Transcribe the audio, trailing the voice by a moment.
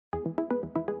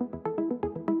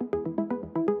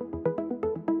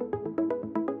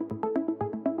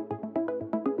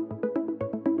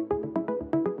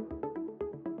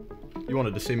You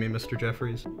wanted to see me, Mr.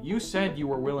 Jeffries? You said you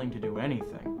were willing to do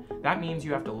anything. That means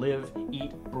you have to live,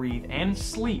 eat, breathe, and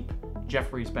sleep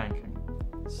Jeffries Banking.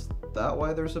 Is that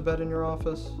why there's a bed in your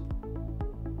office?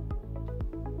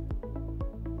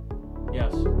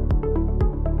 Yes.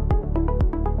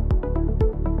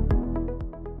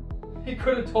 He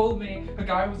could have told me a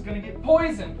guy was gonna get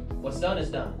poisoned. What's done is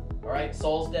done. All right,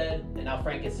 Saul's dead, and now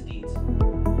Frank gets the deeds.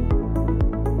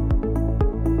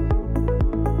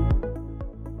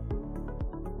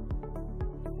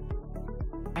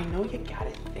 I know you got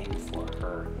a thing for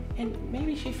her, and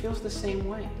maybe she feels the same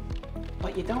way.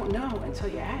 But you don't know until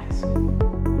you ask.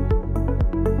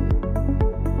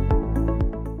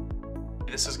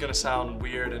 This is gonna sound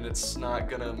weird and it's not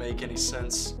gonna make any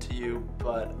sense to you,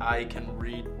 but I can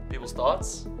read people's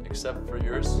thoughts, except for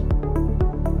yours.